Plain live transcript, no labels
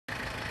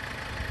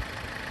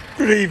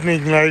Good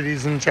evening,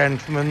 ladies and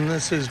gentlemen.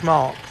 This is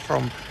Mark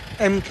from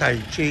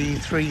MKG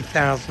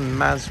 3000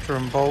 Mazda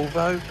and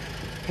Volvo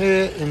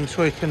here in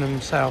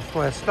Twickenham,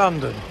 southwest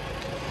London.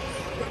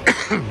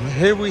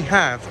 Here we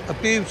have a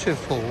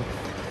beautiful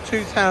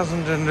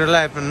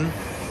 2011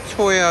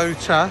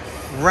 Toyota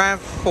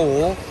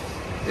RAV4.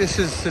 This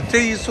is the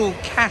diesel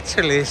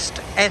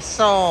catalyst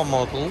SR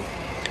model,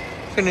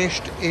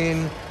 finished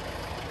in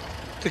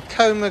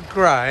Tacoma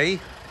grey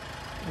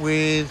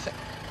with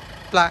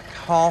black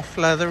half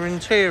leather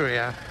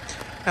interior.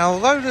 Now,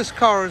 although this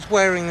car is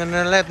wearing an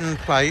 11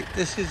 plate,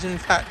 this is in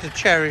fact a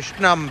cherished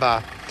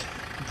number.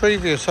 The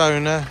previous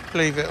owner,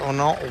 believe it or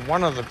not, or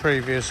one of the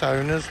previous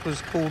owners,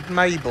 was called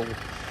Mabel.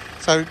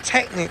 So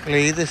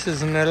technically this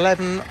is an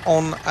 11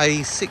 on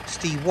a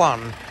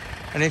 61,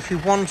 and if you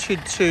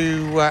wanted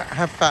to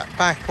have that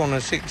back on a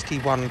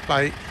 61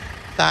 plate,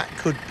 that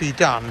could be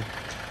done.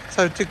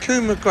 So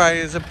Tacoma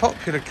grey is a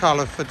popular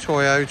colour for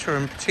Toyota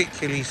and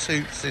particularly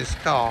suits this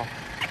car.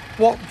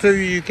 What do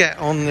you get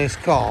on this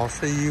car?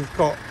 So you've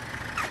got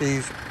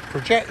these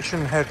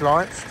projection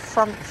headlights,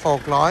 front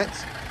fog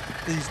lights,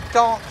 these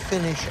dark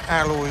finish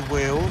alloy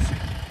wheels.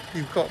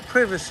 You've got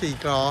privacy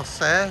glass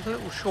there, a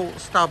little short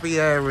stubby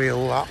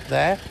aerial up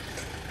there.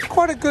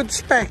 Quite a good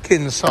spec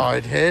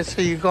inside here.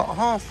 So you've got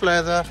half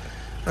leather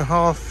and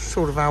half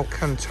sort of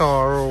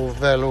Alcantara or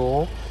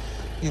velour.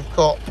 You've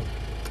got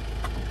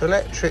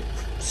electric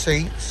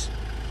seats.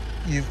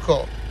 You've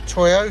got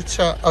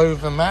Toyota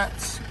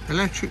overmats,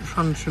 electric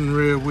front and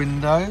rear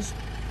windows.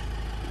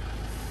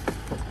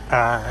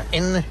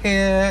 In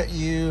here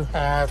you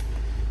have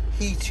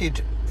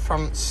heated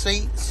front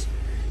seats.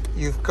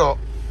 You've got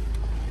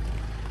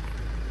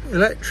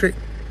electric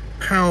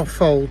power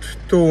fold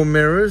door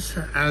mirrors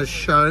as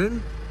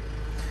shown.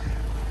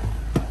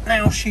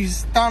 Now,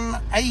 she's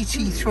done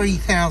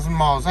 83,000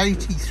 miles,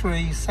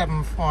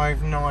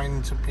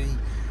 83,759 to be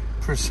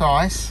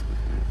precise.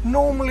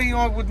 Normally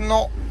I would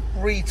not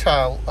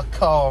retail a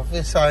car of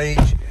this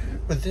age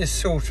with this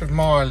sort of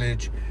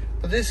mileage,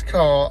 but this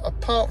car,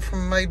 apart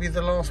from maybe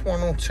the last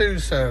one or two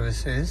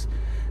services,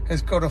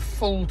 has got a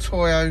full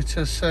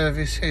Toyota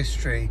service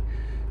history.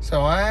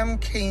 So I am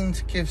keen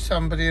to give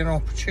somebody an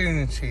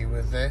opportunity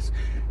with this.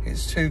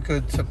 It's too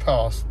good to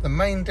pass. The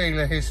main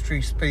dealer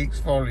history speaks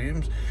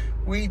volumes.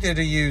 We did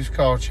a used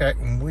car check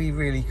and we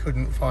really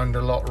couldn't find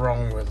a lot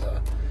wrong with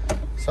her.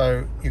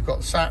 So you've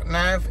got sat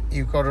nav,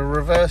 you've got a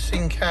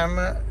reversing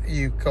camera,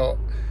 you've got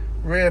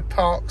rear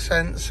park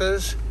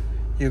sensors,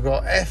 you've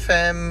got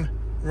FM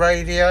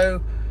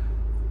radio,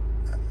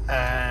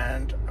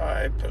 and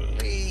I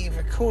believe,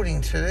 according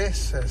to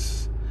this,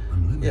 it's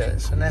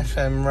an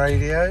FM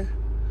radio,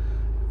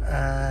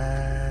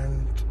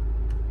 and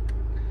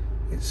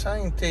it's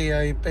saying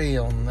DAB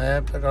on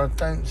there, but I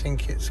don't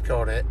think it's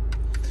got it.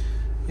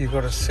 You've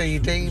got a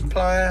CD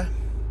player.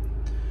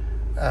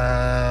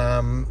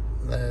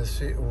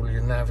 There's all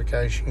your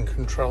navigation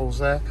controls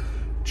there.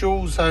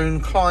 Dual zone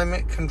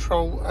climate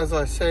control. As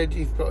I said,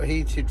 you've got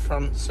heated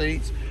front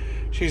seats.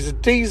 She's a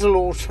diesel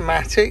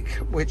automatic,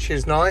 which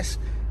is nice,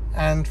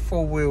 and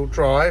four-wheel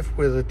drive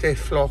with a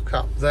diff lock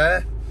up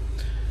there.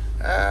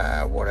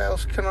 What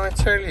else can I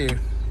tell you?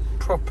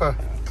 Proper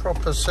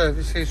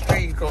service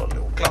history. You've got a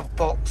little glove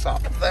box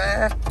up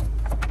there.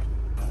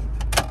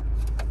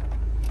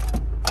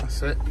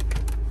 That's it.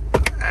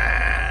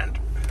 And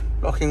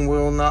locking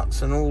wheel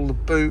nuts and all the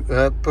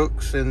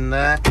books in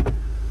there.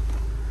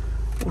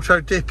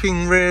 Auto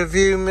dipping rear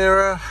view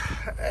mirror.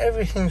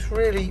 Everything's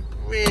really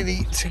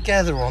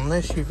together on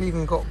this. You've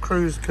even got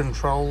cruise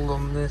control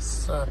on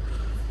this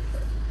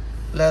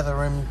leather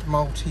rimmed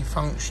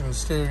multi-function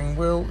steering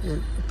wheel.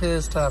 It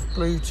appears to have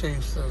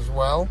Bluetooth as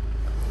well.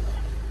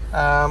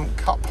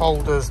 Cup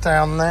holders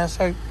down there.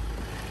 So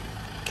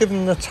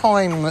given the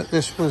time that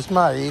this was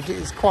made,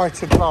 it's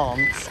quite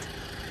advanced.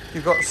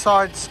 You've got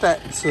side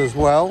steps as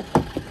well.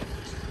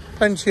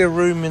 Plenty of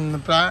room in the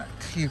back.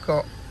 You've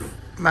got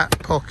mat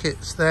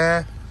pockets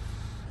there.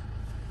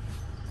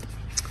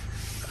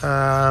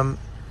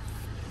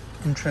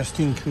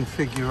 Interesting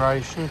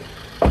configuration.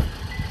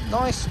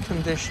 Nice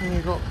condition.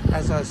 You've got,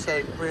 as I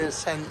said, rear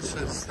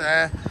sensors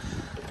there.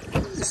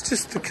 It's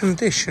just the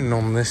condition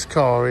on this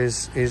car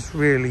is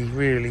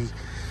really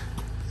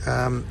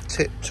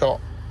tip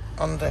top.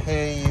 Under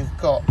here you've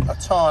got a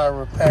tyre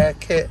repair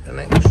kit and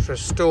extra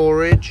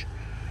storage.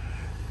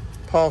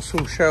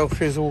 Parcel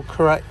shelf is all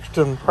correct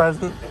and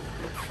present.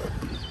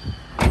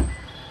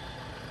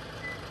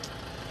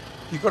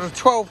 You've got a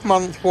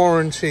 12-month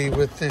warranty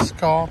with this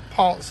car,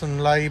 parts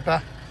and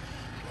labour.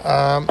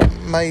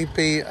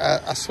 Maybe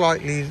a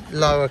slightly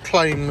lower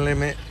claim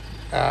limit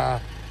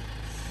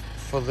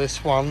for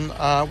this one.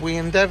 We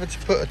endeavour to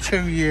put a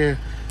 2-year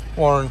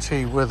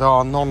warranty with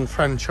our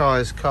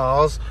non-franchise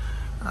cars.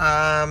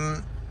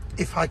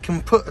 If I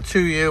can put a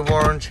 2-year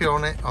warranty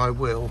on it, I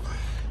will.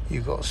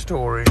 You've got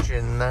storage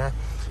in there.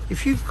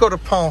 If you've got a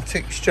part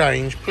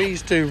exchange,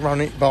 please do run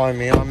it by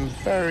me. I'm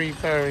very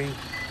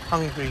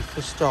hungry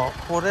for stock.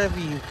 Whatever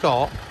you've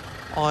got,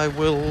 I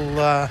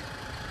will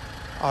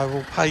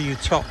pay you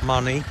top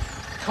money.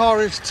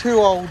 car is too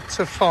old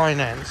to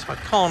finance. I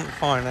can't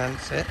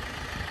finance it,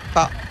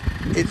 but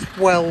it's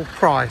well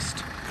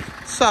priced.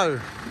 So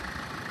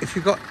if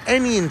you've got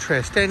any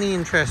interest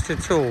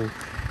at all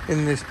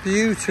in this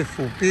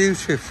beautiful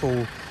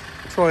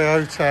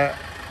Toyota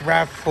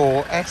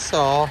RAV4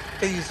 SR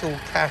diesel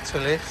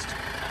catalyst,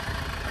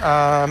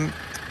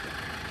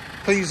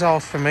 please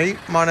ask for me.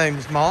 My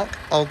name's Mark.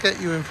 I'll get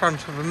you in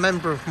front of a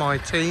member of my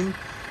team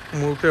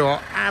and we'll do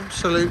our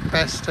absolute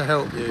best to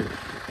help you.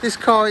 This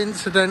car,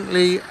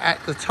 incidentally,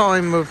 at the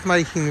time of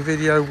making the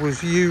video, was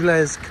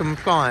ULEZ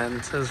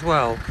compliant as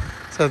well.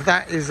 So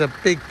that is a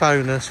big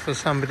bonus for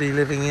somebody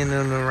living in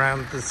and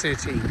around the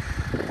city.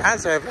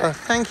 As ever,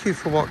 thank you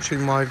for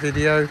watching my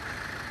video.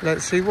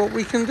 Let's see what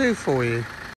we can do for you.